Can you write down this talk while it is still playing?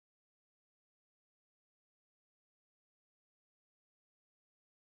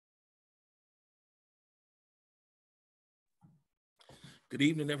Good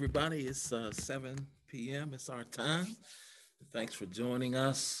evening, everybody. It's 7 p.m. It's our time. Thanks for joining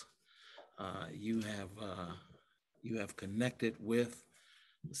us. You have connected with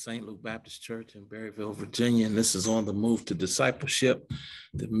the St. Luke Baptist Church in Berryville, Virginia, and this is On the Move to Discipleship,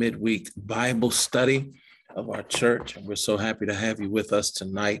 the midweek Bible study of our church. And we're so happy to have you with us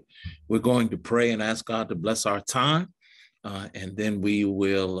tonight. We're going to pray and ask God to bless our time, and then we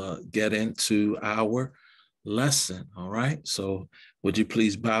will get into our lesson. All right. So would you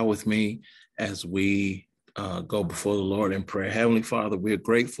please bow with me as we go before the Lord in prayer? Heavenly Father, we're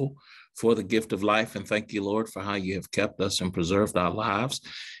grateful for the gift of life, and thank you, Lord, for how you have kept us and preserved our lives.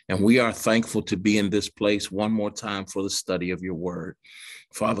 And we are thankful to be in this place one more time for the study of your word.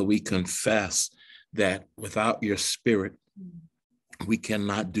 Father, we confess that without your spirit, we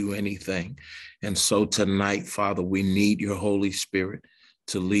cannot do anything. And so tonight, Father, we need your Holy Spirit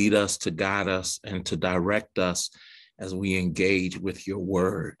to lead us, to guide us, and to direct us as we engage with your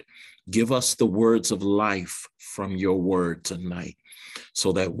word. Give us the words of life from your word tonight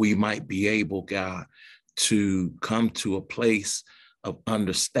so that we might be able, God, to come to a place of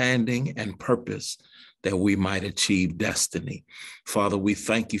understanding and purpose that we might achieve destiny. Father, we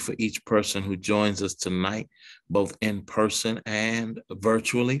thank you for each person who joins us tonight, both in person and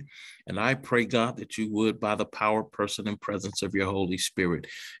virtually. And I pray, God, that you would, by the power, person, and presence of your Holy Spirit,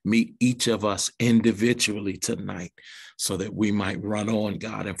 meet each of us individually tonight so that we might run on,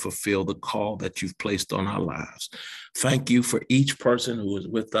 God, and fulfill the call that you've placed on our lives. Thank you for each person who is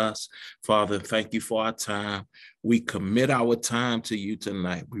with us, Father. Thank you for our time. We commit our time to you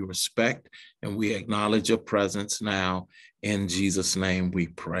tonight. We respect and we acknowledge your presence now. In Jesus' name we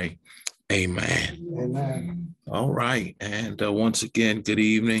pray. Amen. Amen. All right. And once again, good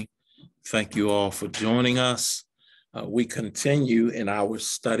evening. Thank you all for joining us. We continue in our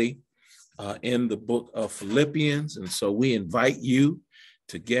study in the book of Philippians. And so we invite you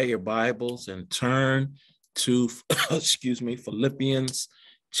to get your Bibles and turn to, Philippians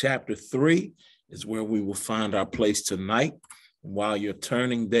chapter 3 is where we will find our place tonight. While you're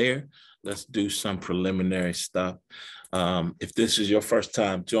turning there, let's do some preliminary stuff. If this is your first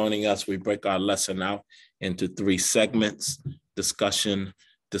time joining us, we break our lesson out into 3 segments: discussion,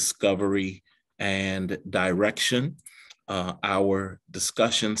 discovery, and direction. Our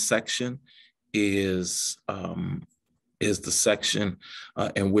discussion section is the section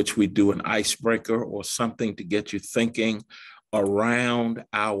in which we do an icebreaker or something to get you thinking around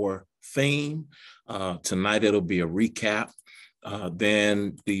our theme. Tonight it'll be a recap.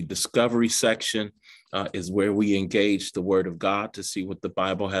 Then the discovery section is where we engage the Word of God to see what the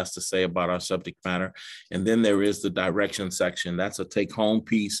Bible has to say about our subject matter. And then there is the direction section. That's a take-home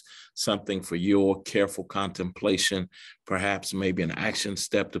piece, something for your careful contemplation, perhaps maybe an action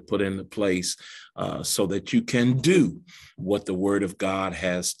step to put into place so that you can do what the Word of God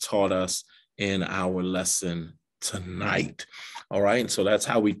has taught us in our lesson tonight. All right. And so that's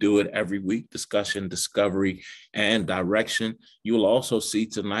how we do it every week: discussion, discovery, and direction. You'll also see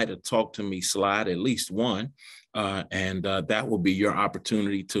tonight a talk to me slide, at least one. And that will be your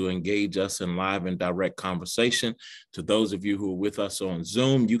opportunity to engage us in live and direct conversation. To those of you who are with us on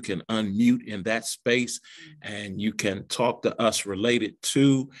Zoom, you can unmute in that space and you can talk to us related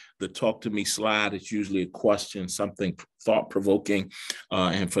to the talk to me slide. It's usually a question, something thought-provoking.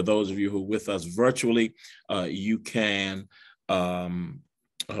 And for those of you who are with us virtually, you can and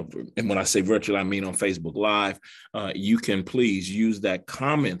when I say virtual, I mean on Facebook Live. You can please use that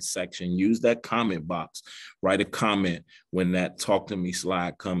comment section, use that comment box, write a comment when that talk to me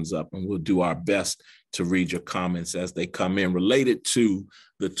slide comes up, and we'll do our best to read your comments as they come in related to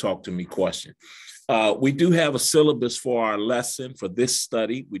the talk to me question. We do have a syllabus for our lesson for this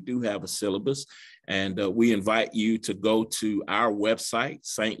study. We do have a syllabus, and we invite you to go to our website,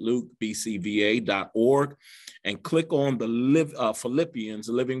 stlukebcva.org, and click on the Philippians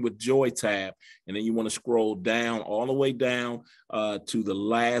Living with Joy tab. And then you want to scroll down, all the way down to the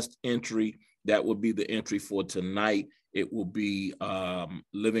last entry. That would be the entry for tonight. It will be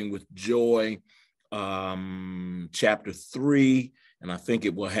Living with Joy, chapter 3. And I think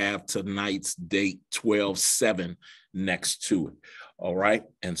it will have tonight's date 12/7 next to it. All right.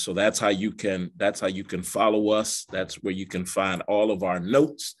 And so that's how you can follow us. That's where you can find all of our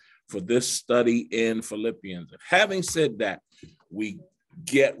notes for this study in Philippians. Having said that, we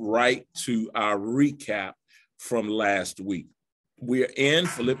get right to our recap from last week. We're in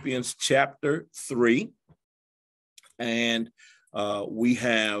Philippians chapter 3, and we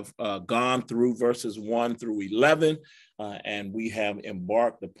have gone through verses 1 through 11. and we have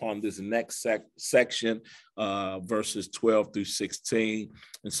embarked upon this next section, verses 12 through 16.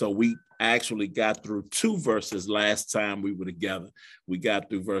 And so we actually got through 2 verses last time we were together. We got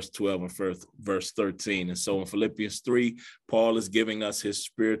through verse 12 and verse 13. And so in Philippians 3, Paul is giving us his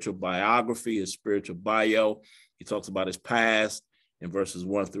spiritual biography, his spiritual bio. He talks about his past in verses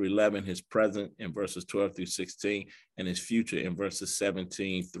 1 through 11, his present in verses 12 through 16, and his future in verses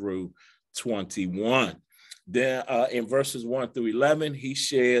 17 through 21. Then in verses 1 through 11, he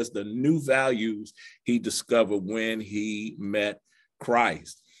shares the new values he discovered when he met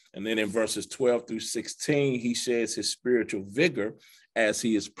Christ. And then in verses 12 through 16, he shares his spiritual vigor as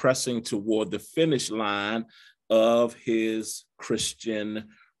he is pressing toward the finish line of his Christian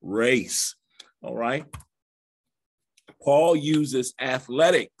race. All right. Paul uses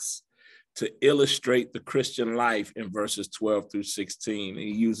athletics to illustrate the Christian life in verses 12 through 16.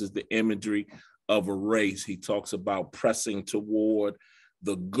 He uses the imagery of a race. He talks about pressing toward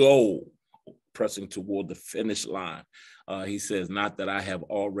the goal, pressing toward the finish line. He says, not that I have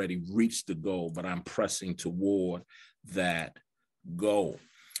already reached the goal, but I'm pressing toward that goal.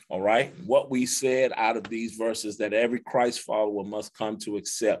 All right. What we said out of these verses, that every Christ follower must come to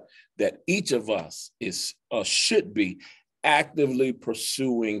accept that each of us should be actively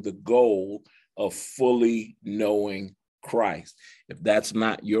pursuing the goal of fully knowing Christ. If that's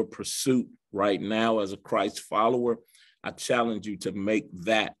not your pursuit right now as a Christ follower, I challenge you to make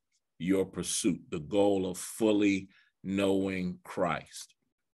that your pursuit, the goal of fully knowing Christ.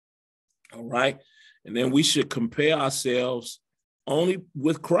 All right. And then we should compare ourselves only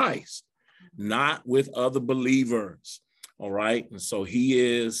with Christ, not with other believers. All right. And so he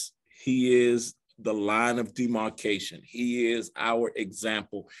is the line of demarcation. He is our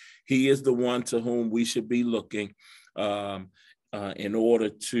example. He is the one to whom we should be looking in order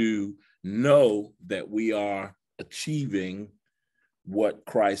to know that we are achieving what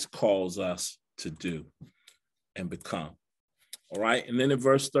Christ calls us to do and become. All right. And then in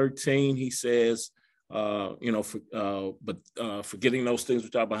verse 13, he says, forgetting those things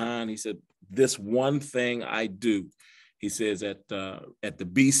which are behind, he said, this one thing I do. He says at the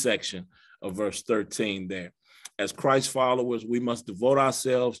B section of verse 13 there. As Christ followers, we must devote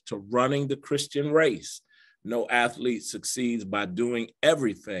ourselves to running the Christian race. No athlete succeeds by doing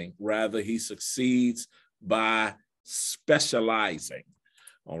everything. Rather, he succeeds by specializing.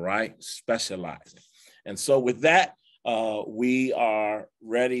 All right, specializing. And so with that, we are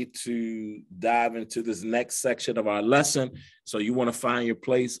ready to dive into this next section of our lesson. So you want to find your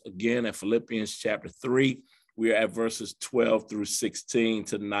place again at Philippians chapter 3. We are at verses 12 through 16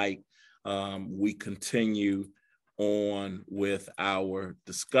 tonight. We continue on with our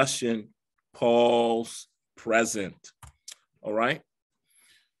discussion, Paul's present. All right.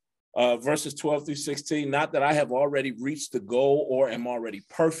 Verses 12 through 16, not that I have already reached the goal or am already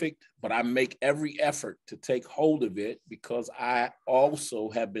perfect, but I make every effort to take hold of it because I also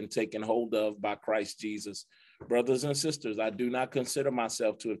have been taken hold of by Christ Jesus. Brothers and sisters, I do not consider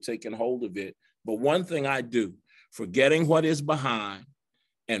myself to have taken hold of it, but one thing I do, forgetting what is behind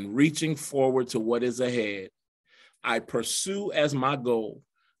and reaching forward to what is ahead, I pursue as my goal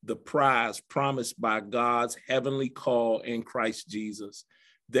the prize promised by God's heavenly call in Christ Jesus.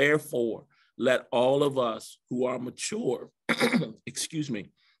 Therefore, let all of us who are mature,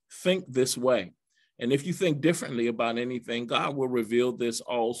 think this way. And if you think differently about anything, God will reveal this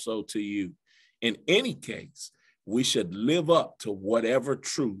also to you. In any case, we should live up to whatever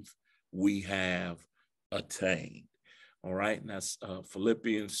truth we have attained. All right, and that's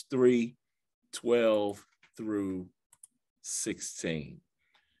Philippians 3, 12 through 16.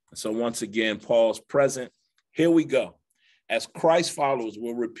 And so once again, Paul's present. Here we go. As Christ followers,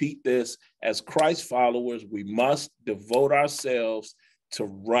 we'll repeat this. As Christ followers, we must devote ourselves to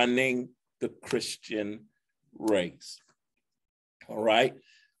running the Christian race. All right.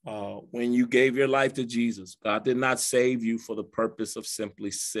 When you gave your life to Jesus, God did not save you for the purpose of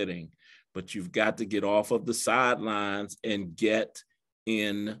simply sitting, but you've got to get off of the sidelines and get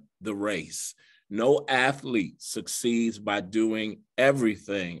in the race. No athlete succeeds by doing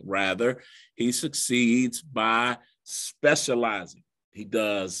everything. Rather, he succeeds by specializing. He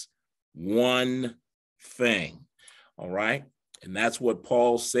does one thing. All right. And that's what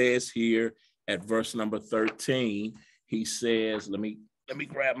Paul says here at verse number 13. He says, let me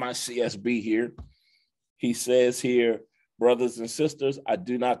grab my CSB here. He says here, brothers and sisters, I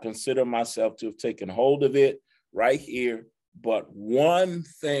do not consider myself to have taken hold of it right here, but one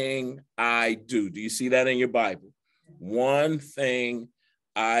thing I do. Do you see that in your Bible? One thing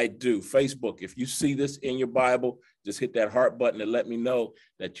I do. Facebook, if you see this in your Bible, just hit that heart button and let me know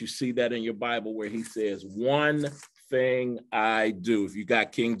that you see that in your Bible where he says one thing I do. If you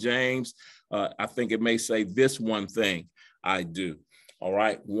got King James, I think it may say this one thing I do. All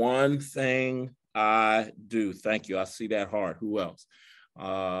right. One thing I do. Thank you. I see that heart. Who else?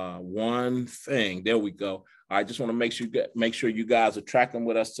 One thing. There we go. I just want to make sure you guys are tracking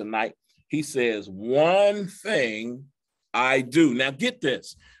with us tonight. He says, one thing I do. Now get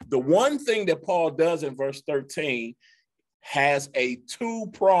this. The one thing that Paul does in verse 13 has a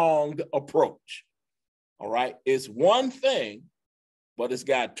two-pronged approach. All right. It's one thing, but it's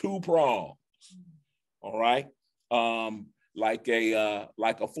got two prongs. All right. Like a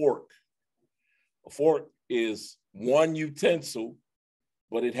fork. A fork is one utensil,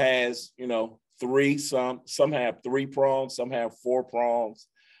 but it has, three, some have three prongs, some have four prongs,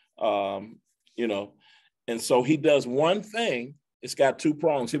 and so he does one thing. It's got two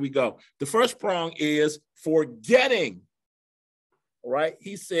prongs. Here we go. The first prong is forgetting. All right.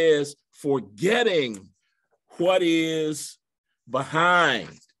 He says, forgetting what is behind.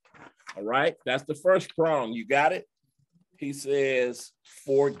 All right. That's the first prong. You got it? He says,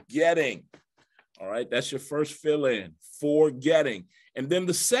 forgetting. All right. That's your first fill in, forgetting. And then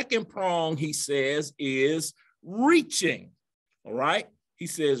the second prong, he says, is reaching. All right. He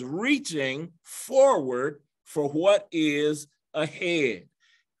says, reaching forward for what is ahead.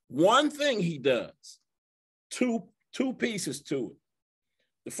 One thing he does, two pieces to it.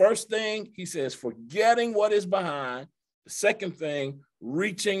 The first thing, he says, forgetting what is behind. The second thing,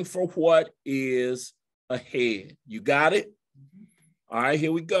 reaching for what is ahead. You got it? All right,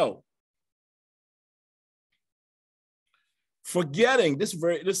 here we go. Forgetting,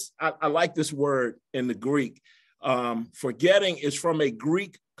 I like this word in the Greek. Forgetting is from a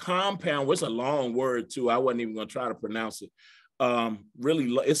Greek compound. Well, it's a long word too. I wasn't even going to try to pronounce it. Really,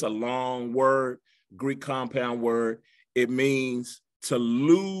 it's a long word, Greek compound word. It means to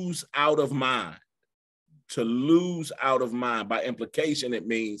lose out of mind. To lose out of mind. By implication, it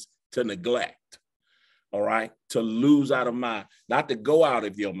means to neglect. All right, to lose out of mind, not to go out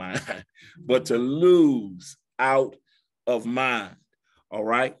of your mind, but to lose out of mind. All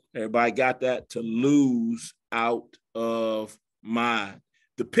right, everybody got that? To lose out of mind.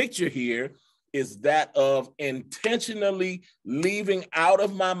 The picture here is that of intentionally leaving out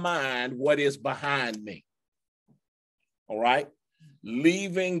of my mind what is behind me. All right,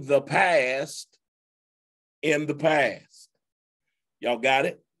 leaving the past in the past. Y'all got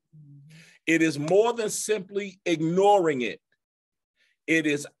it? It is more than simply ignoring it. It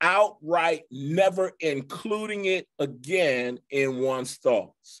is outright never including it again in one's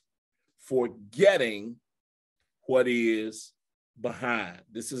thoughts, forgetting what is behind.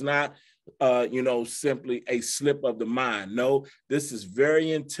 This is not, simply a slip of the mind. No, this is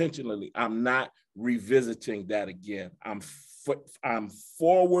very intentionally. I'm not revisiting that again. I'm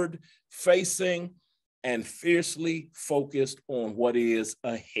forward facing and fiercely focused on what is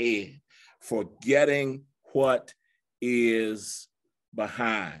ahead, forgetting what is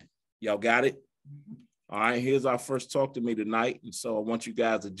behind. Y'all got it? All right, here's our first talk to me tonight. And so I want you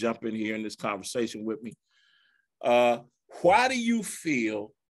guys to jump in here in this conversation with me. Why do you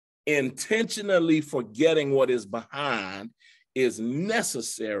feel intentionally forgetting what is behind is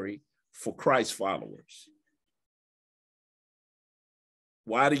necessary for Christ followers?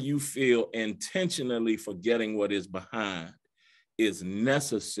 Why do you feel intentionally forgetting what is behind is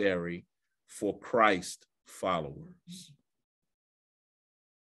necessary for Christ followers?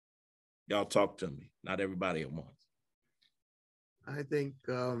 Y'all talk to me, not everybody at once. I think,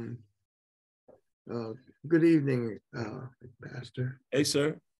 good evening, Pastor. Hey,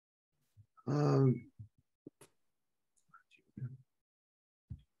 sir.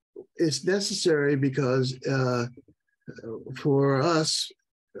 It's necessary because for us,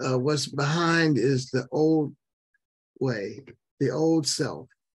 what's behind is the old way, the old self.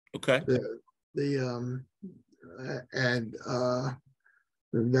 Okay. That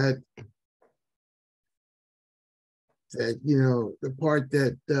the part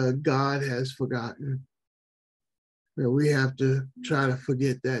that God has forgotten, we have to try to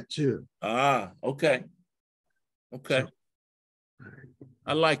forget that too. Okay. Okay.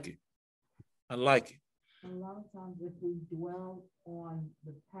 I like it. I like it. A lot of times if we dwell on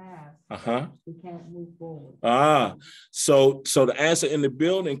the past, we can't move forward. So the answer in the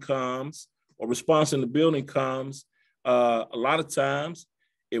building comes, or response in the building comes, a lot of times,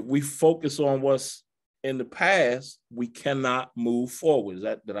 if we focus on what's in the past, we cannot move forward.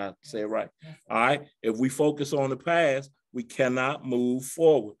 Did I say it right? Yes. All right. If we focus on the past, we cannot move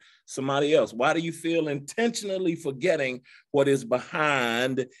forward. Somebody else, why do you feel intentionally forgetting what is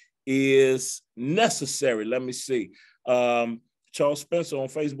behind is necessary? Let me see. Charles Spencer on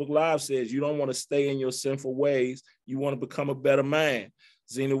Facebook Live says, you don't want to stay in your sinful ways. You want to become a better man.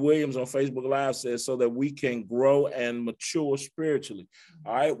 Zena Williams on Facebook Live says, so that we can grow and mature spiritually.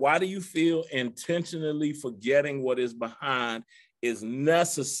 All right. Why do you feel intentionally forgetting what is behind is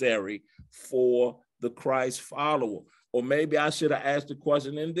necessary for the Christ follower? Or maybe I should have asked the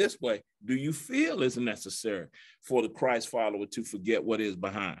question in this way. Do you feel it's necessary for the Christ follower to forget what is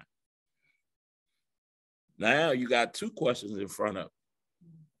behind? Now you got two questions in front of you.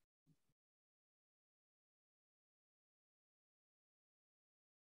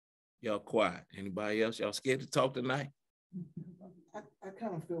 Y'all quiet. Anybody else? Y'all scared to talk tonight? I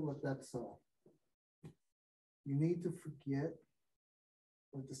kind of feel like that's you need to forget,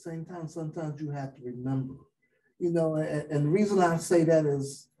 but at the same time, sometimes you have to remember. You know, and the reason I say that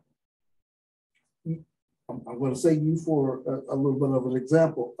is, I'm going to say you for a little bit of an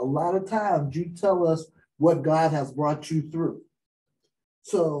example. A lot of times you tell us what God has brought you through.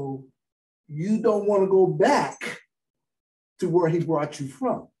 So you don't want to go back to where he brought you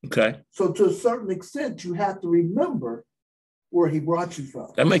from. Okay. So to a certain extent, you have to remember where he brought you from.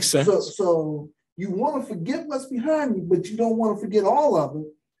 That makes sense. So you want to forget what's behind you, but you don't want to forget all of it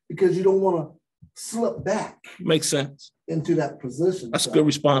because you don't want to slip back. Makes sense. Into that position. That's a good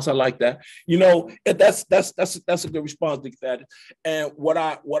response. I like that. You know, that's a good response, Dick Thaddeus. And what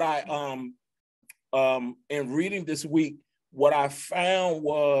I in reading this week, what I found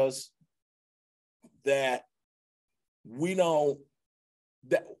was that the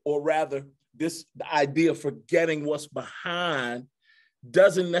idea of forgetting what's behind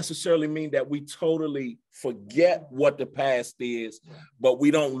doesn't necessarily mean that we totally forget what the past is, but we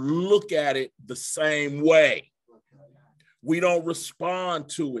don't look at it the same way. We don't respond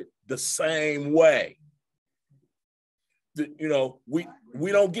to it the same way. You know, we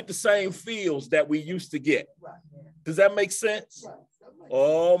don't get the same feels that we used to get. Does that make sense?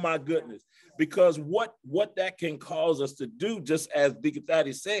 Oh my goodness. Because what that can cause us to do, just as Deacon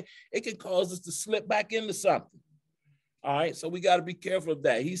Thaddeus said, it can cause us to slip back into something. All right, so we got to be careful of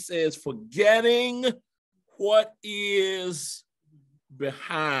that. He says, forgetting what is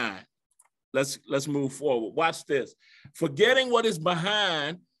behind. Let's move forward. Watch this. Forgetting what is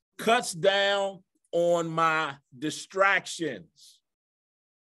behind cuts down on my distractions.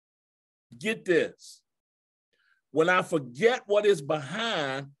 Get this. When I forget what is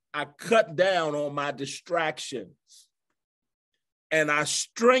behind, I cut down on my distractions and I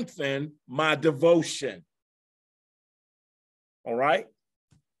strengthen my devotion. All right.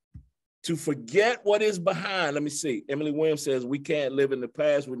 To forget what is behind. Let me see. Emily Williams says we can't live in the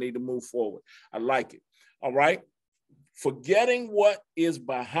past. We need to move forward. I like it. All right. Forgetting what is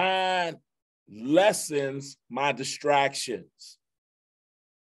behind lessens my distractions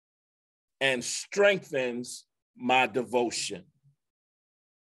and strengthens my devotion.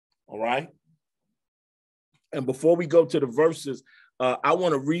 All right. And before we go to the verses, I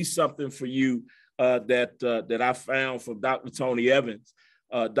want to read something for you that I found from Dr. Tony Evans.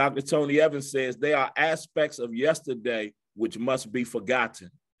 Dr. Tony Evans says there are aspects of yesterday which must be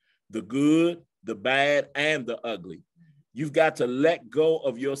forgotten. The good, the bad, and the ugly. You've got to let go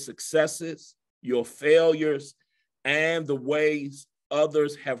of your successes, your failures, and the ways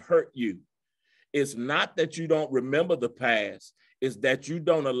others have hurt you. It's not that you don't remember the past, it's that you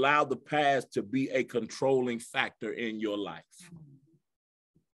don't allow the past to be a controlling factor in your life.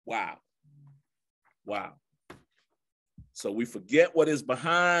 Wow. Wow. So we forget what is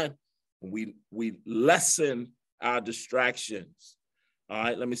behind, and we lessen our distractions. All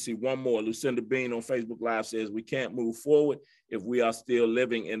right, let me see one more. Lucinda Bean on Facebook Live says we can't move forward if we are still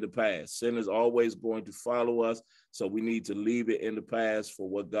living in the past. Sin is always going to follow us, so we need to leave it in the past for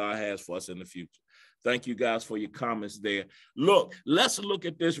what God has for us in the future. Thank you guys for your comments there. Look, let's look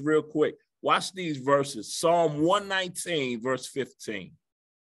at this real quick. Watch these verses. Psalm 119, verse 15.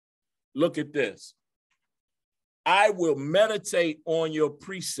 Look at this. I will meditate on your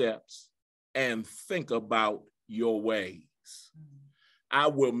precepts and think about your ways. I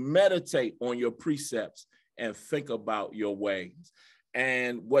will meditate on your precepts and think about your ways.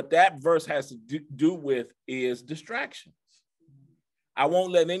 And what that verse has to do with is distractions. I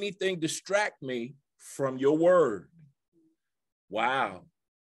won't let anything distract me from your word. Wow.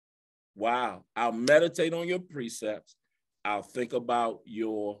 Wow. I'll meditate on your precepts. I'll think about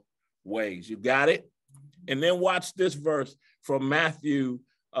your ways. You got it? And then watch this verse from Matthew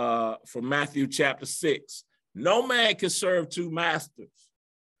chapter 6. No man can serve two masters,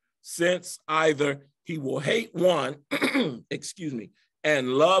 since either he will hate one,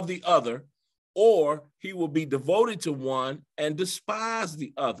 and love the other, or he will be devoted to one and despise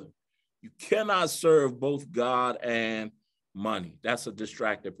the other. You cannot serve both God and money. That's a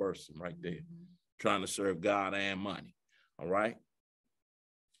distracted person right there. trying to serve God and money. All right.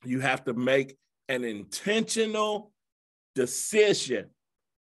 You have to make an intentional decision.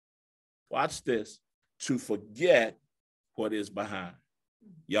 Watch this, to forget what is behind.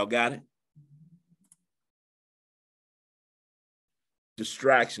 Y'all got it?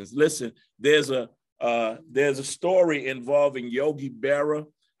 Distractions. Listen, there's a story involving Yogi Berra.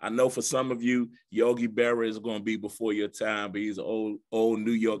 I know for some of you, Yogi Berra is going to be before your time, but he's an old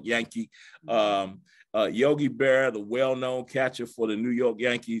New York Yankee. Yogi Berra, the well-known catcher for the New York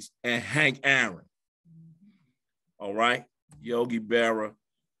Yankees, and Hank Aaron. All right, Yogi Berra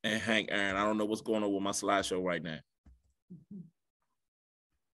and Hank Aaron. I don't know what's going on with my slideshow right now.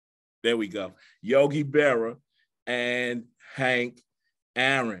 There we go. Yogi Berra and Hank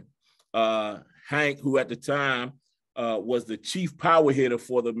Aaron. Hank, who at the time was the chief power hitter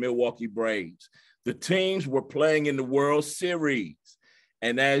for the Milwaukee Braves. The teams were playing in the World Series.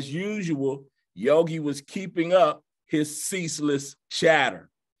 And as usual, Yogi was keeping up his ceaseless chatter,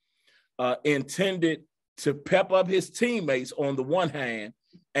 intended to pep up his teammates on the one hand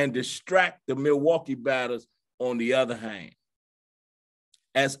and distract the Milwaukee batters on the other hand.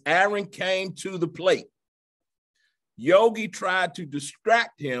 As Aaron came to the plate, Yogi tried to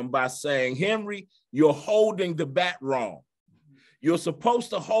distract him by saying, "Henry, you're holding the bat wrong. You're supposed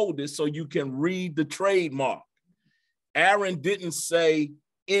to hold it so you can read the trademark." Aaron didn't say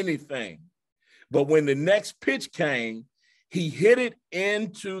anything, but when the next pitch came, he hit it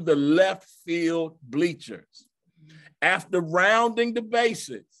into the left field bleachers. After rounding the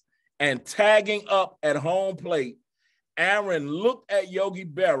bases and tagging up at home plate, Aaron looked at Yogi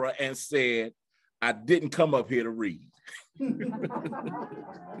Berra and said, "I didn't come up here to read."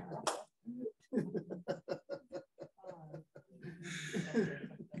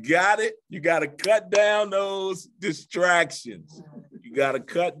 Got it? You got to cut down those distractions. You got to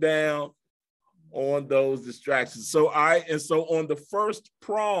cut down on those distractions. So on the first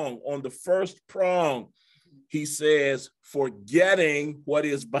prong, he says, forgetting what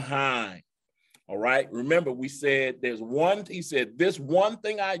is behind. All right. Remember, we said he said, this one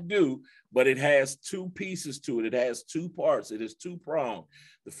thing I do, but it has two pieces to it. It has two parts. It is two pronged.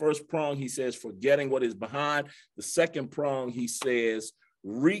 The first prong, he says, forgetting what is behind. The second prong, he says,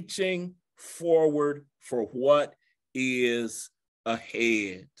 reaching forward for what is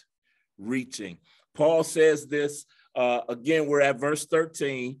ahead. Reaching. Paul says this, again, we're at verse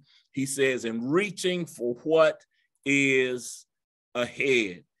 13. He says, and reaching for what is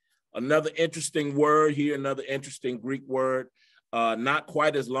ahead. Another interesting word here, another interesting Greek word, not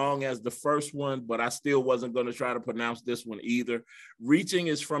quite as long as the first one, but I still wasn't going to try to pronounce this one either. Reaching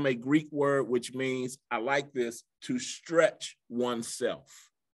is from a Greek word, which means, I like this, to stretch oneself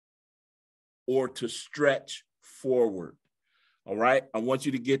or to stretch forward. All right. I want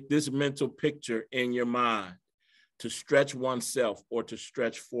you to get this mental picture in your mind, to stretch oneself or to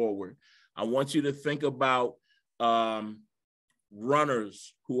stretch forward. I want you to think about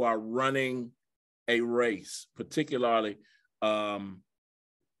runners who are running a race, particularly a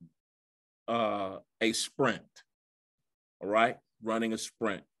sprint. All right. Running a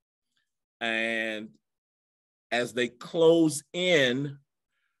sprint. And as they close in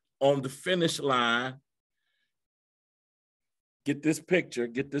on the finish line, get this picture,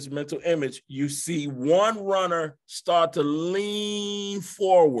 get this mental image. You see one runner start to lean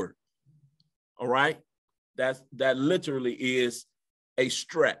forward. All right. That literally is a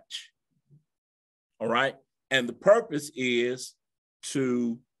stretch. All right. And the purpose is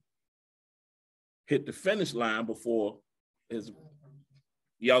to hit the finish line before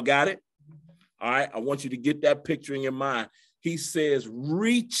y'all got it? All right. I want you to get that picture in your mind. He says,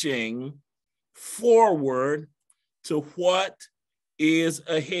 reaching forward to what is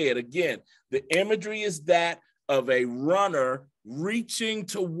ahead. Again, the imagery is that of a runner reaching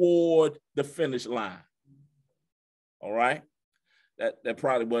toward the finish line. All right. That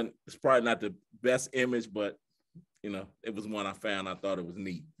probably wasn't, it's probably not the best image, but it was one I found. I thought it was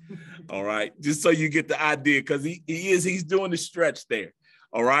neat. All right. Just so you get the idea, because he's doing the stretch there.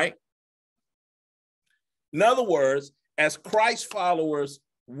 All right. In other words, as Christ followers,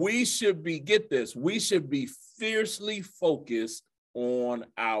 we should be, get this, we should be fiercely focused on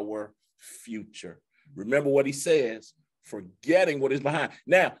our future. Remember what he says, forgetting what is behind.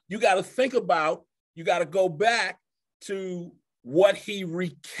 Now, you got to think about, you got to go back to what he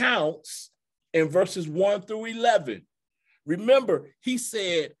recounts in verses 1 through 11. Remember, he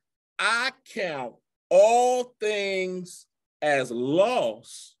said, I count all things as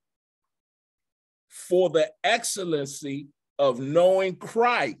loss for the excellency of knowing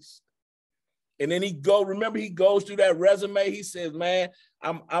Christ. And then he goes through that resume. He says, man,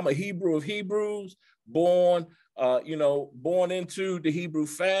 I'm a Hebrew of Hebrews, born into the Hebrew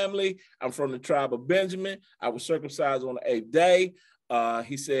family. I'm from the tribe of Benjamin. I was circumcised on the 8th day.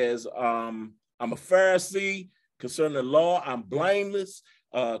 He says, I'm a Pharisee. Concerning the law, I'm blameless.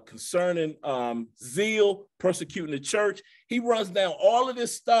 Concerning zeal, persecuting the church. He runs down all of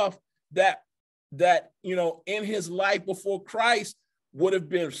this stuff that in his life before Christ would have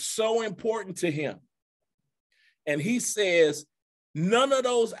been so important to him. And he says, none of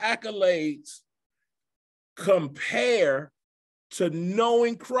those accolades compare to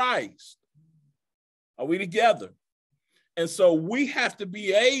knowing Christ. Are we together? And so we have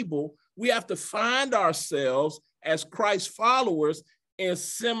to find ourselves as Christ followers in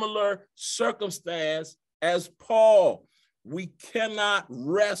similar circumstance as Paul. We cannot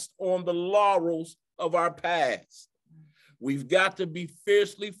rest on the laurels of our past. We've got to be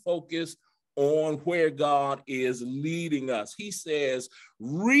fiercely focused on where God is leading us. He says,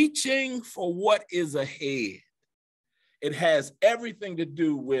 reaching for what is ahead. It has everything to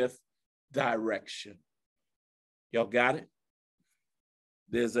do with direction. Y'all got it?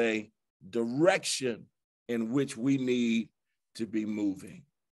 There's a direction in which we need to be moving.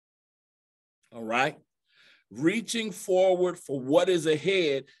 All right? Reaching forward for what is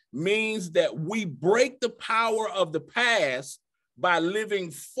ahead means that we break the power of the past by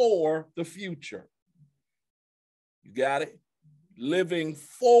living for the future. You got it? Living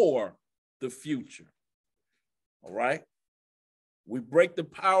for the future. All right? We break the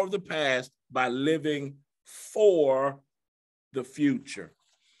power of the past by living for the future.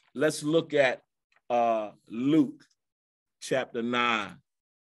 Let's look at Luke chapter 9.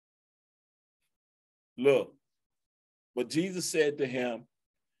 Look, but Jesus said to him,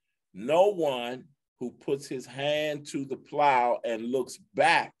 no one who puts his hand to the plow and looks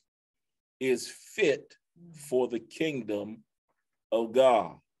back is fit for the kingdom of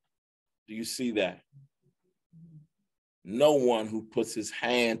God. Do you see that? No one who puts his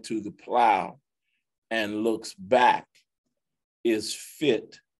hand to the plow and looks back is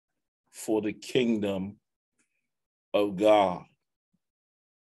fit for the kingdom of God.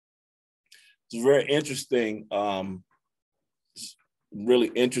 It's very interesting, really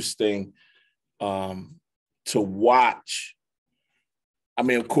interesting to watch. I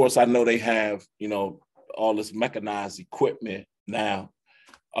mean, of course, I know they have, all this mechanized equipment now,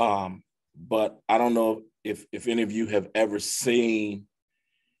 but I don't know if any of you have ever seen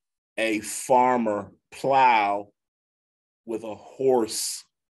a farmer plow with a horse-driven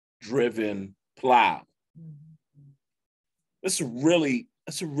plow. It's a really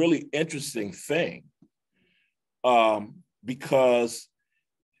interesting thing, because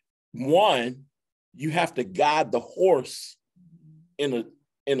one, you have to guide the horse in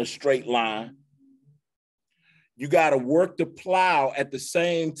a straight line. You got to work the plow at the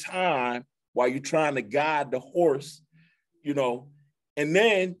same time while you're trying to guide the horse, and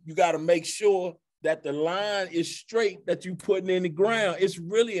then you got to make sure that the line is straight that you're putting in the ground. It's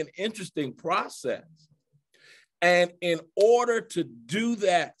really an interesting process. And in order to do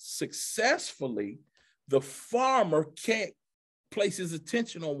that successfully, the farmer can't place his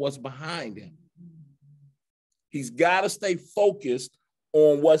attention on what's behind him. He's got to stay focused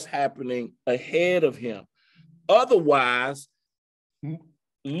on what's happening ahead of him. Otherwise,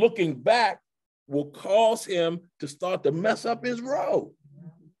 looking back will cause him to start to mess up his road.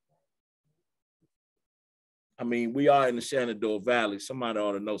 I mean, we are in the Shenandoah Valley. Somebody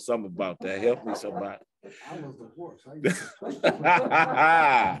ought to know something about that. Help me, somebody. I was the horse.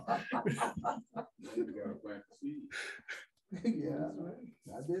 Yeah,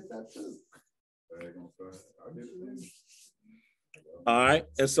 I did that too. All right.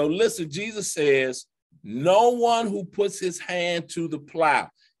 And so listen, Jesus says, no one who puts his hand to the plow.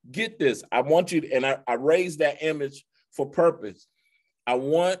 Get this. I want you to, and I raised that image for purpose. I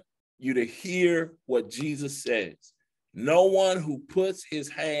want you to hear what Jesus says. No one who puts his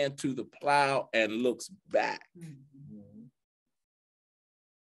hand to the plow and looks back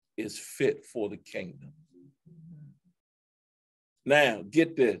is fit for the kingdom. Now,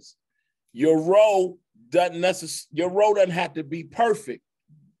 get this. Your road doesn't have to be perfect,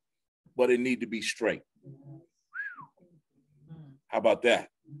 but it need to be straight. How about that?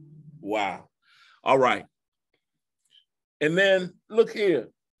 Wow. All right. And then look here.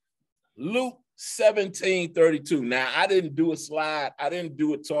 Luke 17:32. Now, I didn't do a slide. I didn't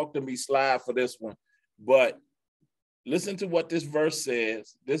do a talk to me slide for this one, but listen to what this verse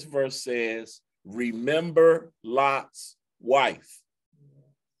says. This verse says, remember Lot's wife.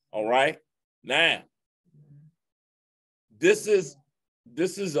 All right. Now, this is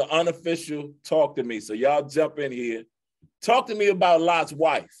an unofficial talk to me. So y'all jump in here Talk to me about Lot's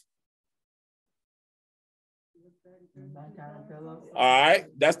wife. All right,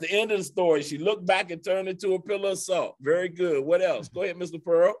 that's the end of the story. She looked back and turned into a pillar of salt. Very good. What else? Go ahead, Mr.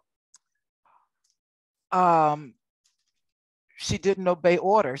 Pearl. She didn't obey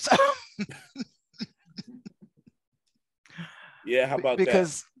orders. Yeah, how about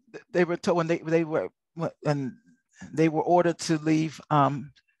because they were told when they were ordered to leave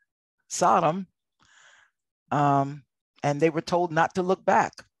Sodom, and they were told not to look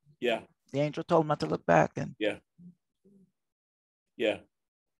back. Yeah. The angel told them not to look back. And yeah.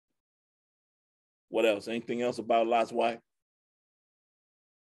 What else? Anything else about Lot's wife?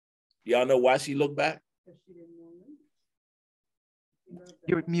 Y'all know why she looked back?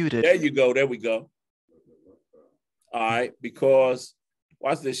 You're muted. There you go. There we go. All right, because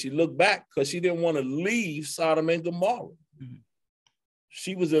watch this. She looked back because she didn't want to leave Sodom and Gomorrah. Mm-hmm.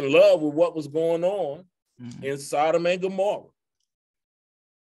 She was in love with what was going on in Sodom and Gomorrah.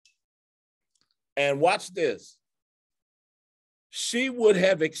 And watch this. She would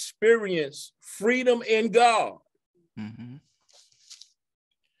have experienced freedom in God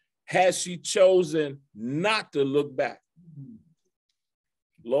had she chosen not to look back.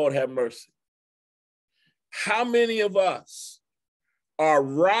 Lord have mercy. How many of us are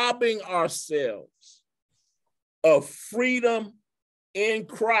robbing ourselves of freedom in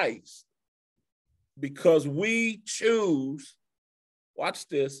Christ because we choose, watch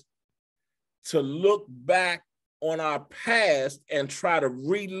this, to look back on our past and try to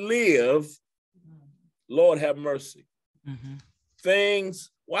relive, Lord have mercy, things,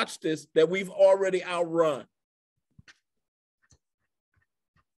 watch this, that we've already outrun.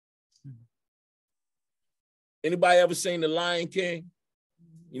 Anybody ever seen The Lion King?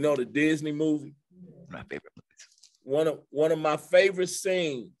 You know, the Disney movie? My favorite movies. One of my favorite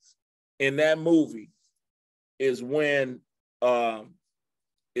scenes in that movie is when what's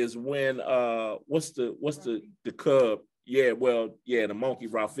the cub? Yeah, well, yeah, the monkey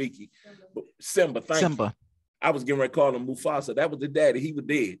Rafiki. Simba, thank you. I was getting ready to call him Mufasa. That was the daddy. He was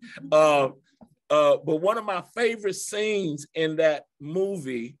dead. But one of my favorite scenes in that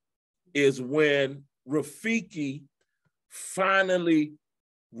movie is when Rafiki finally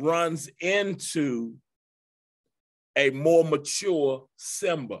runs into a more mature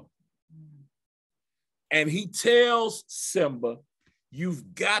Simba. And he tells Simba,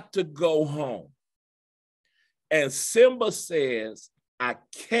 "You've got to go home." And Simba says, "I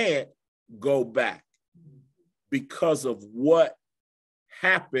can't go back because of what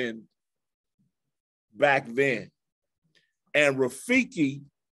happened back then." And Rafiki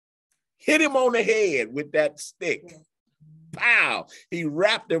hit him on the head with that stick. Pow! He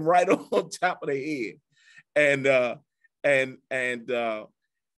wrapped him right on top of the head. And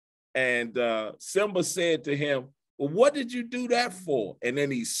Simba said to him, "Well, what did you do that for?" And then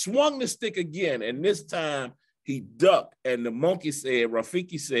he swung the stick again. And this time he ducked. And the monkey said,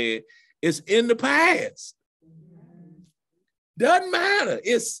 Rafiki said, "It's in the past. Doesn't matter.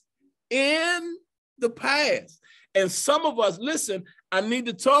 It's in the past." And some of us, listen, I need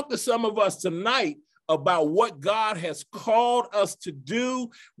to talk to some of us tonight about what God has called us to do,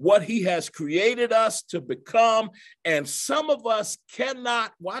 what he has created us to become. And some of us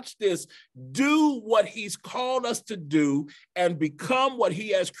cannot, watch this, do what he's called us to do and become what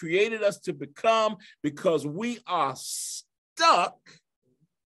he has created us to become because we are stuck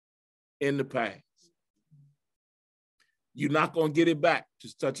in the past. You're not going to get it back.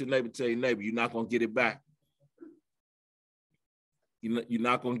 Just touch your neighbor, tell your neighbor, you're not going to get it back. You're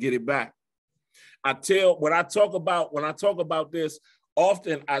not going to get it back. When I talk about this,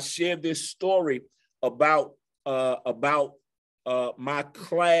 often I share this story about my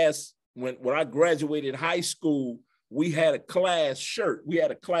class. When I graduated high school, we had a class shirt. We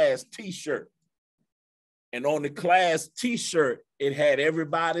had a class T-shirt. And on the class T-shirt, it had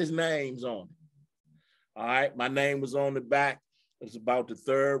everybody's names on it. All right, my name was on the back. It was about the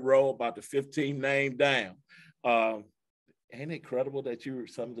third row, about the 15th name down. Ain't it incredible that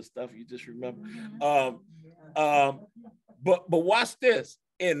some of the stuff you just remember? But watch this.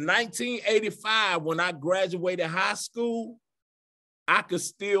 In 1985, when I graduated high school, I could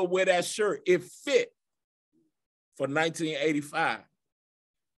still wear that shirt. It fit for 1985.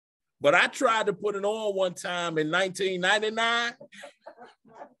 But I tried to put it on one time in 1999.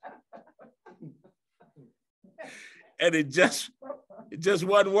 And it just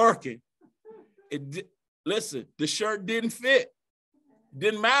wasn't working. Listen, the shirt didn't fit.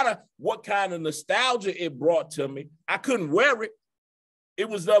 Didn't matter what kind of nostalgia it brought to me. I couldn't wear it. It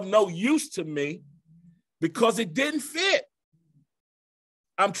was of no use to me because it didn't fit.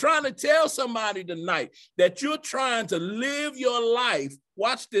 I'm trying to tell somebody tonight that you're trying to live your life,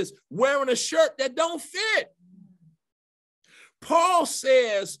 watch this, wearing a shirt that don't fit. Paul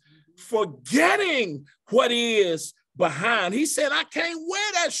says, forgetting what is behind. He said, I can't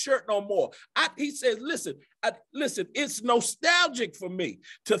wear that shirt no more. He says, listen, it's nostalgic for me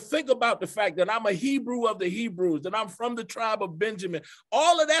to think about the fact that I'm a Hebrew of the Hebrews, that I'm from the tribe of Benjamin.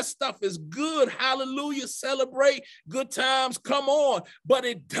 All of that stuff is good. Hallelujah. Celebrate good times. Come on. But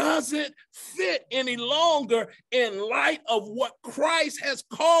it doesn't fit any longer in light of what Christ has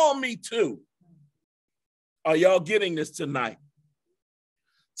called me to. Are y'all getting this tonight?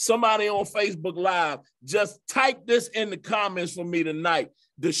 Somebody on Facebook Live, just type this in the comments for me tonight.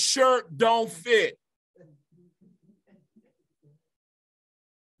 The shirt don't fit.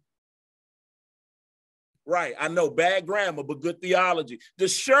 Right, I know, bad grammar, but good theology. The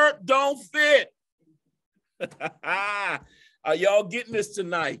shirt don't fit. Are y'all getting this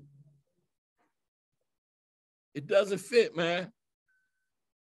tonight? It doesn't fit, man.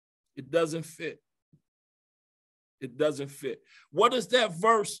 It doesn't fit. It doesn't fit. What is that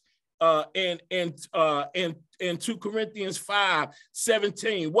verse in 2 Corinthians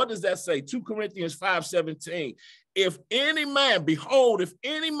 5:17? What does that say? 2 Corinthians 5:17. If any man, behold, if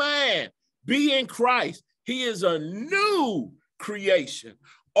any man be in Christ, he is a new creation.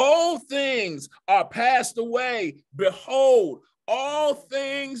 All things are passed away. Behold, all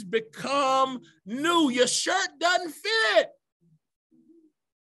things become new. Your shirt doesn't fit.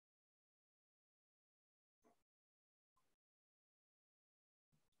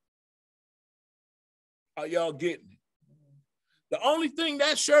 Are y'all getting it? The only thing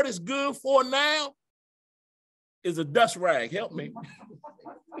that shirt is good for now is a dust rag. Help me.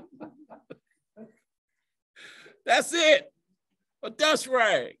 That's it. A dust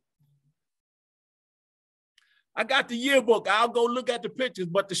rag. I got the yearbook. I'll go look at the pictures,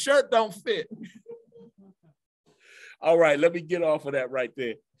 but the shirt don't fit. All right, let me get off of that right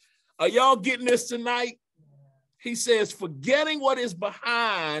there. Are y'all getting this tonight? He says, forgetting what is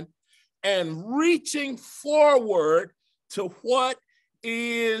behind and reaching forward to what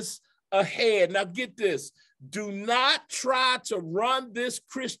is ahead. Now get this. Do not try to run this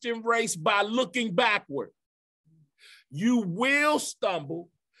Christian race by looking backward. You will stumble,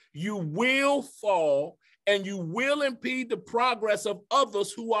 you will fall, and you will impede the progress of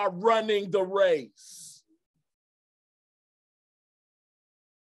others who are running the race.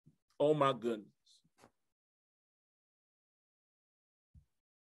 Oh my goodness.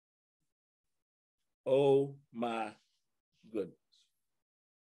 Oh my goodness.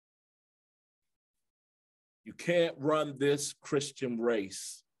 You can't run this Christian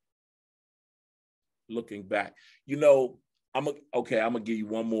race looking back. You know, I'm gonna give you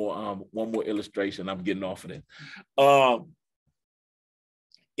one more illustration. I'm getting off of it.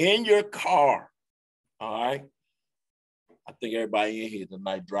 In your car, all right. I think everybody in here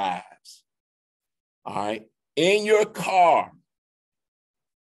tonight drives. All right. In your car,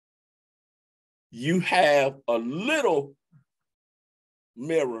 you have a little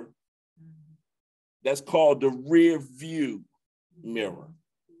mirror that's called the rear view mirror,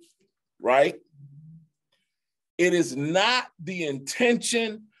 right? It is not the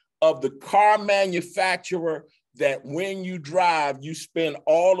intention of the car manufacturer that when you drive, you spend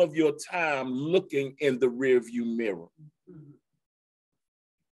all of your time looking in the rear view mirror.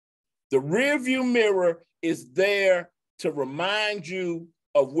 The rear view mirror is there to remind you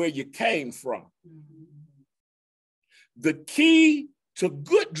of where you came from. The key to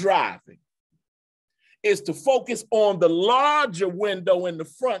good driving is to focus on the larger window in the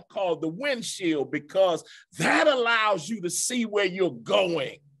front called the windshield, because that allows you to see where you're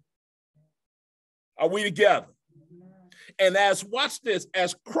going. Are we together? And watch this,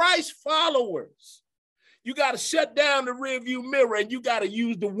 as Christ followers, you got to shut down the rearview mirror and you got to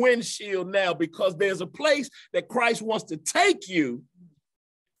use the windshield now, because there's a place that Christ wants to take you.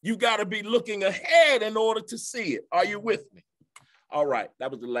 You got to be looking ahead in order to see it. Are you with me? All right,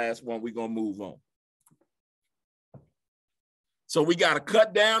 that was the last one. We're going to move on. So we got to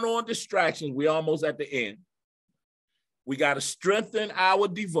cut down on distractions. We're almost at the end. We got to strengthen our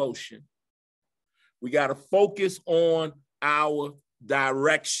devotion. We got to focus on our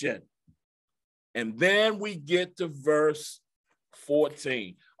direction. And then we get to verse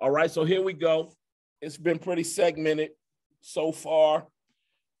 14. All right, so here we go. It's been pretty segmented so far.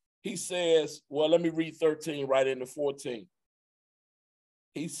 He says, well, let me read 13 right into 14.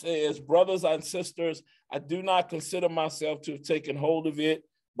 He says, brothers and sisters, I do not consider myself to have taken hold of it,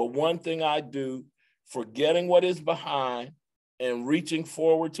 but one thing I do, forgetting what is behind and reaching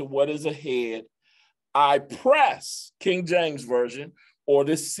forward to what is ahead, I press, King James Version, or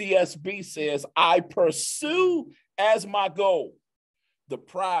this CSB says, I pursue as my goal the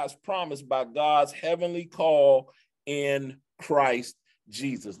prize promised by God's heavenly call in Christ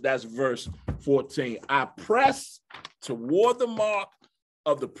Jesus. That's verse 14. I press toward the mark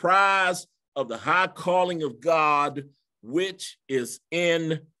of the prize of the high calling of God, which is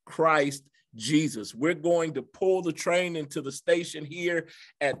in Christ Jesus. We're going to pull the train into the station here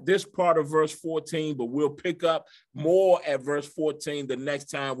at this part of verse 14, but we'll pick up more at verse 14 the next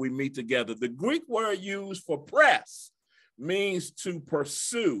time we meet together. The Greek word used for press means to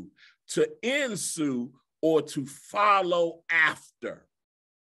pursue, to ensue, or to follow after.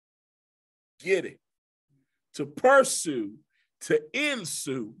 Get it? To pursue, to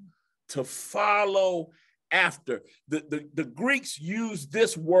ensue, to follow after. The Greeks use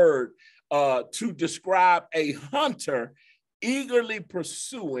this word to describe a hunter eagerly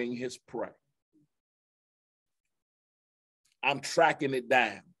pursuing his prey. I'm tracking it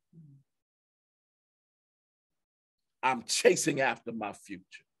down. I'm chasing after my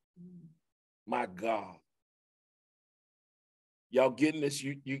future. My God. Y'all getting this?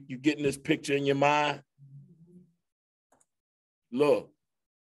 You getting this picture in your mind? Look,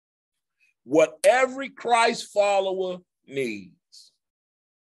 what every Christ follower needs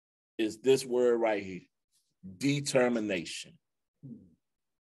is this word right here: determination.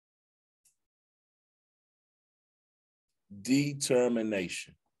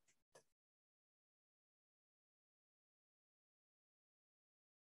 Determination.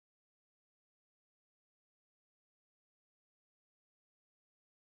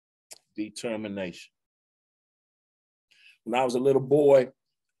 Determination. When I was a little boy,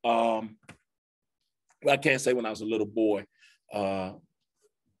 I can't say when I was a little boy, I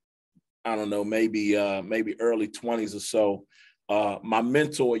don't know, maybe early 20s or so, my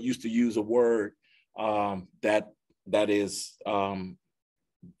mentor used to use a word that is,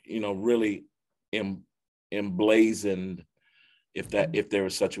 really emblazoned, if there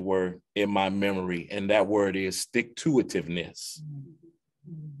is such a word, in my memory, and that word is stick-to-itiveness.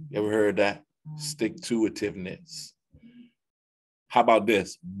 You ever heard that? Stick-to-itiveness. How about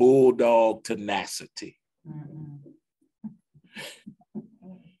this? Bulldog tenacity.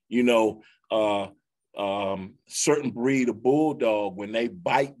 Certain breed of bulldog, when they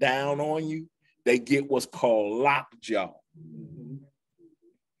bite down on you, they get what's called lockjaw.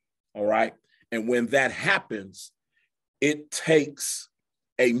 All right. And when that happens, it takes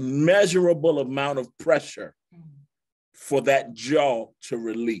a measurable amount of pressure for that jaw to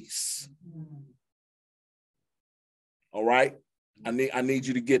release. All right. I need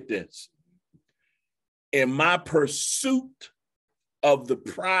you to get this. In my pursuit of the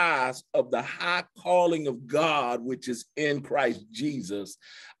prize of the high calling of God, which is in Christ Jesus,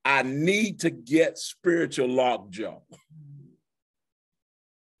 I need to get spiritual lockjaw.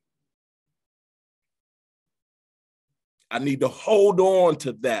 I need to hold on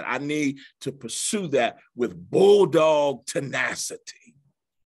to that. I need to pursue that with bulldog tenacity.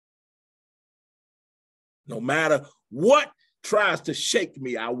 No matter what tries to shake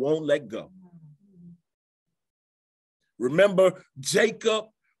me, I won't let go. Remember Jacob,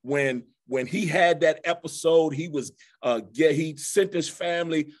 when he had that episode, he sent his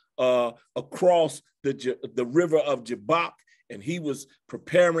family across the river of Jabbok, and he was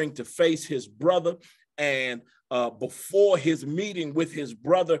preparing to face his brother. And before his meeting with his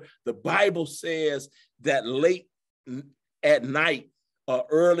brother, the Bible says that late at night,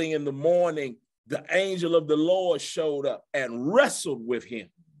 early in the morning, the angel of the Lord showed up and wrestled with him.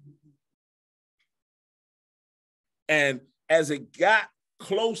 And as it got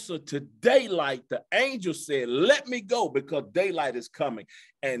closer to daylight, the angel said, let me go because daylight is coming.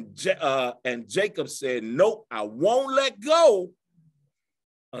 And Jacob said, nope, I won't let go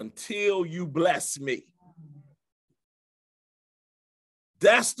until you bless me.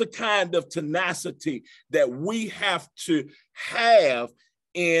 That's the kind of tenacity that we have to have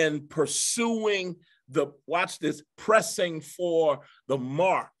in pursuing pressing for the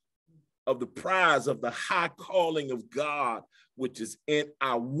mark of the prize of the high calling of God, which is in,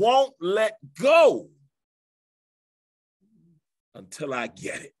 I won't let go until I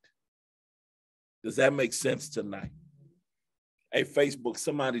get it. Does that make sense tonight? Hey, Facebook,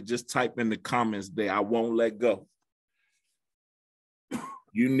 somebody just type in the comments there, I won't let go.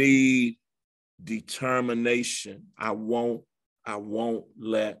 You need determination. I won't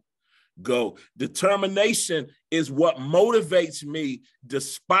let go. Determination is what motivates me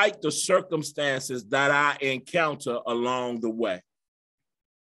despite the circumstances that I encounter along the way.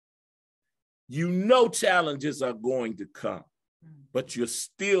 You know challenges are going to come, but you're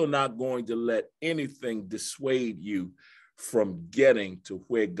still not going to let anything dissuade you from getting to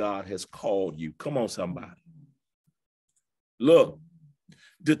where God has called you. Come on, somebody. Look,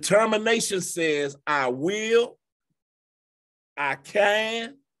 determination says, I will, I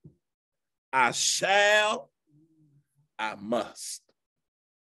can, I shall, I must.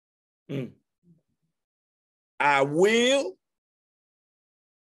 I will,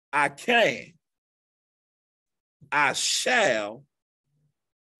 I can, I shall,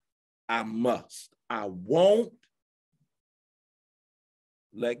 I must. I won't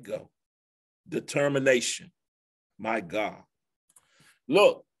let go. Determination. My God.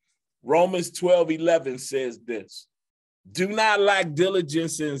 Look, Romans 12:11 says this. Do not lack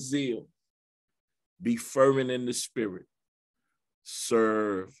diligence and zeal. Be fervent in the spirit.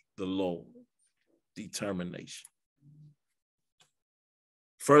 Serve the Lord. Determination.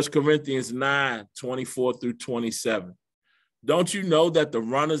 1 Corinthians 9:24-27. Don't you know that the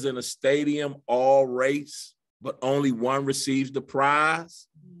runners in a stadium all race, but only one receives the prize?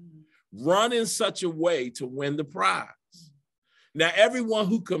 Run in such a way to win the prize. Now, everyone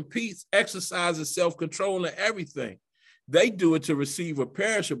who competes exercises self-control in everything. They do it to receive a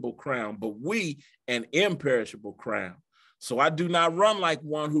perishable crown, but we an imperishable crown. So I do not run like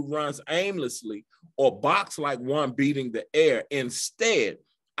one who runs aimlessly or box like one beating the air. Instead,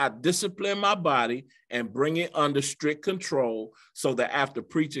 I discipline my body and bring it under strict control so that after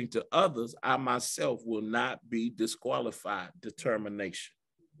preaching to others, I myself will not be disqualified. Determination.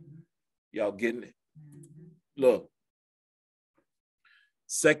 Y'all getting it? Look,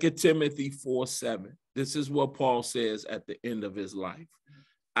 2 Timothy 4:7. This is what Paul says at the end of his life.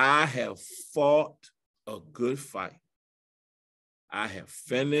 I have fought a good fight. I have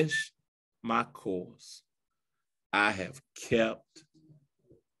finished my course. I have kept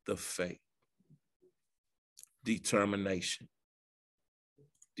the faith. Determination.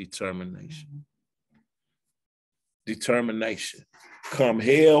 Determination. Determination. Come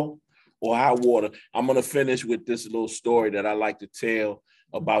hell or high water. I'm going to finish with this little story that I like to tell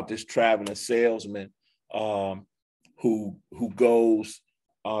about this traveling salesman who goes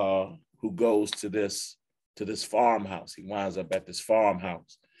to this farmhouse. He winds up at this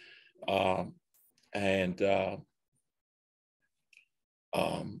farmhouse,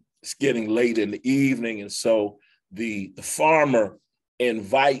 it's getting late in the evening, and so the farmer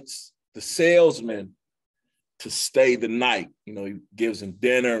invites the salesman to stay the night. You know, he gives him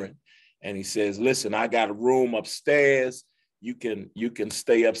dinner and he says, "Listen, I got a room upstairs. You can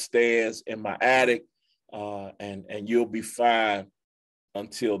stay upstairs in my attic, and you'll be fine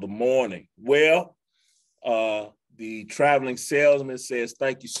until the morning." Well, the traveling salesman says,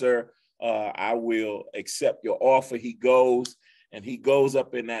 "Thank you, sir. I will accept your offer." He goes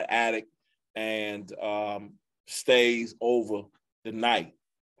up in that attic and stays over the night.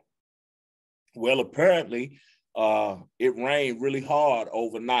 Well, apparently, it rained really hard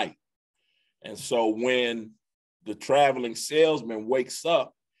overnight. And so when the traveling salesman wakes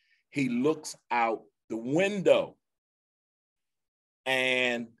up, he looks out the window,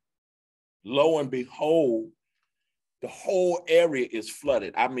 and lo and behold, the whole area is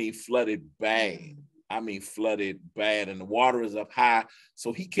flooded. I mean, flooded bad. And the water is up high,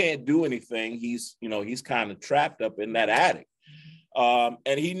 so he can't do anything. He's kind of trapped up in that attic.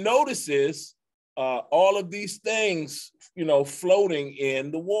 And he notices all of these things, floating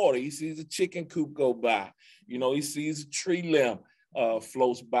in the water. He sees a chicken coop go by. He sees a tree limb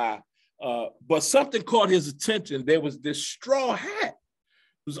floats by. But something caught his attention. There was this straw hat.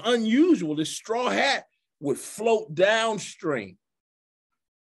 It was unusual. This straw hat would float downstream,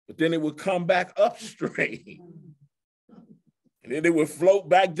 but then it would come back upstream. And then it would float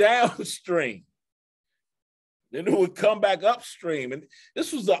back downstream. Then it would come back upstream. And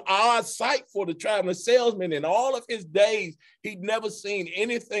this was an odd sight for the traveling salesman. In all of his days, he'd never seen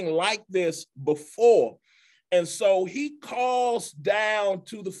anything like this before. And so he calls down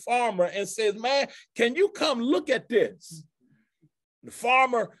to the farmer and says, "Man, can you come look at this?" The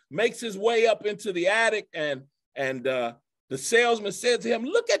farmer makes his way up into the attic, and the salesman said to him,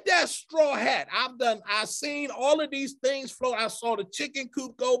 "Look at that straw hat. I've seen all of these things float. I saw the chicken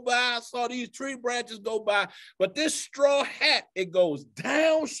coop go by. I saw these tree branches go by. But this straw hat, it goes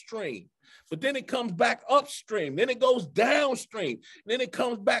downstream. But then it comes back upstream. Then it goes downstream. Then it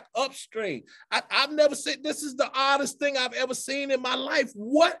comes back upstream. I've never seen, this is the oddest thing I've ever seen in my life.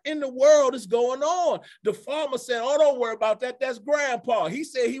 What in the world is going on?" The farmer said, "Oh, don't worry about that. That's Grandpa. He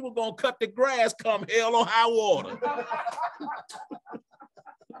said he was going to cut the grass come hell or high water."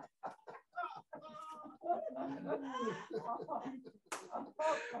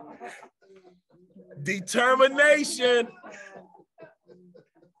 Determination.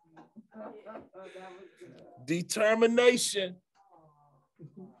 Determination.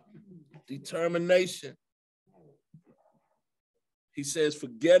 Determination. He says,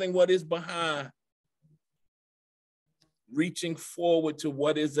 forgetting what is behind, reaching forward to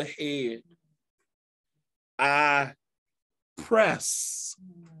what is ahead, I press.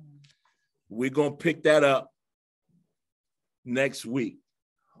 We're going to pick that up next week.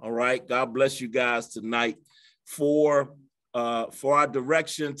 All right. God bless you guys tonight. For our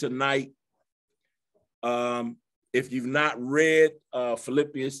direction tonight, if you've not read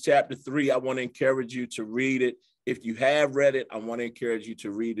Philippians chapter 3, I want to encourage you to read it. If you have read it, I want to encourage you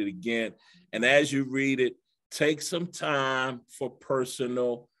to read it again. And as you read it, take some time for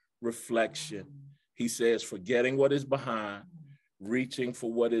personal reflection. He says, forgetting what is behind, reaching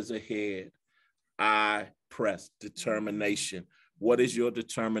for what is ahead, I press. Determination. What is your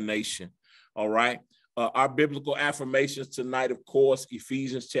determination? All right. Our biblical affirmations tonight, of course,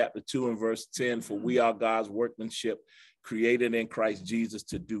 Ephesians chapter 2 and verse 10, for we are God's workmanship, created in Christ Jesus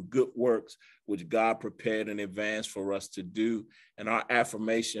to do good works, which God prepared in advance for us to do. And our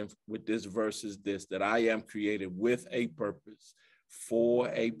affirmation with this verse is this, that I am created with a purpose,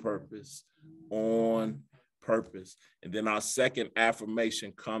 for a purpose, on purpose. And then our second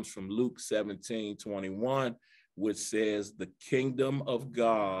affirmation comes from Luke 17:21, which says, the kingdom of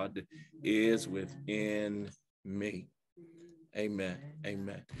God is within me. Amen.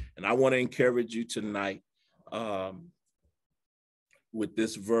 Amen. And I want to encourage you tonight with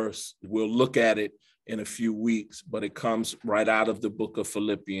this verse. We'll look at it in a few weeks, but it comes right out of the book of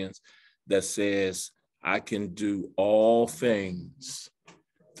Philippians that says, I can do all things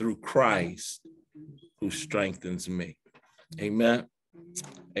through Christ who strengthens me. Amen.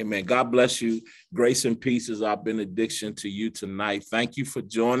 Amen. God bless you. Grace and peace is our benediction to you tonight. Thank you for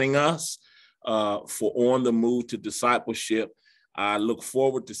joining us for On the Move to Discipleship. I look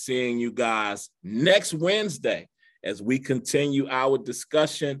forward to seeing you guys next Wednesday as we continue our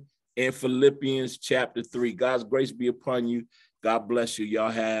discussion in Philippians chapter 3. God's grace be upon you. God bless you.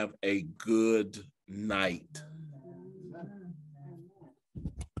 Y'all have a good night.